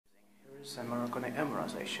KONE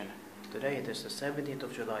Emulation. Today it is the 17th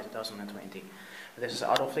of July 2020. This is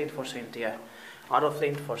Adolf Lindforsin Adolf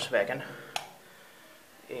Lindforsvägen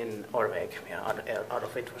in Ahlberg.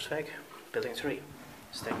 Adolf Lindforsväg, building 3.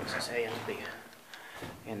 Staircases A and B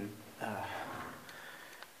in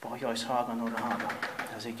Pohjois-Haaga, Norra Haga,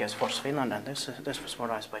 Helsingfors, Finland, and this was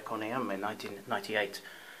modernized by KONE in 1998.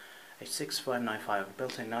 H6595,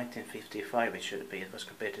 built in 1955 it should be, it was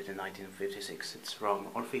completed in 1956, it's wrong,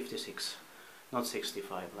 or 56, not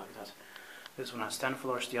 65 like that. This one has 10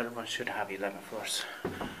 floors, the other one should have 11 floors.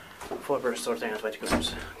 4 burst sorting and 20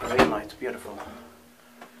 grooms, green light, beautiful,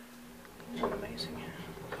 amazing.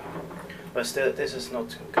 But still, this is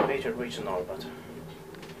not completely original, but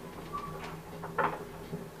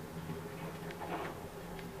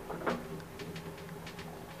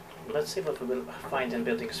let's see what we will find in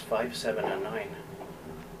buildings 5, 7 and 9.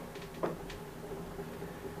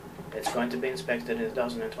 It's going to be inspected in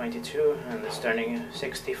 2022 and it's turning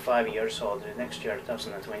 65 years old in next year,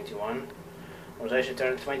 2021. It was actually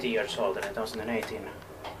turned 20 years old in 2018.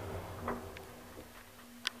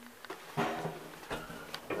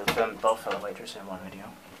 We'll film both elevators in one video.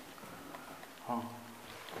 Oh.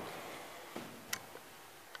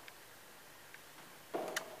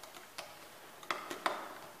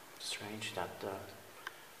 Strange that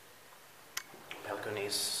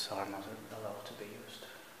balconies are not allowed to be used.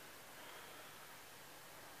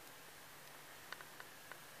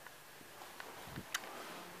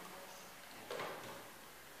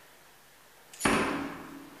 I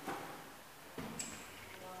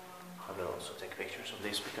will also take pictures of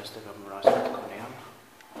this because they were memorized at KONE.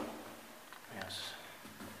 Yes.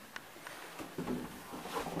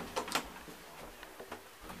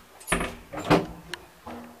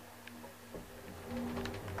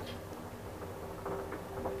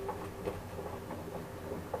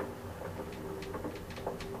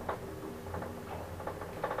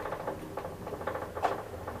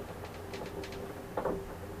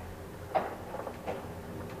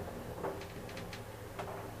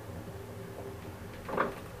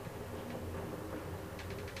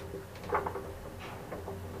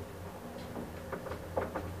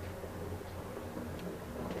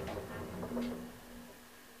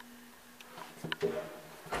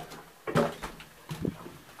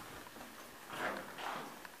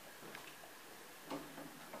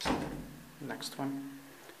 Next one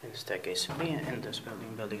in staircase B in this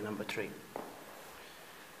building, building number 3.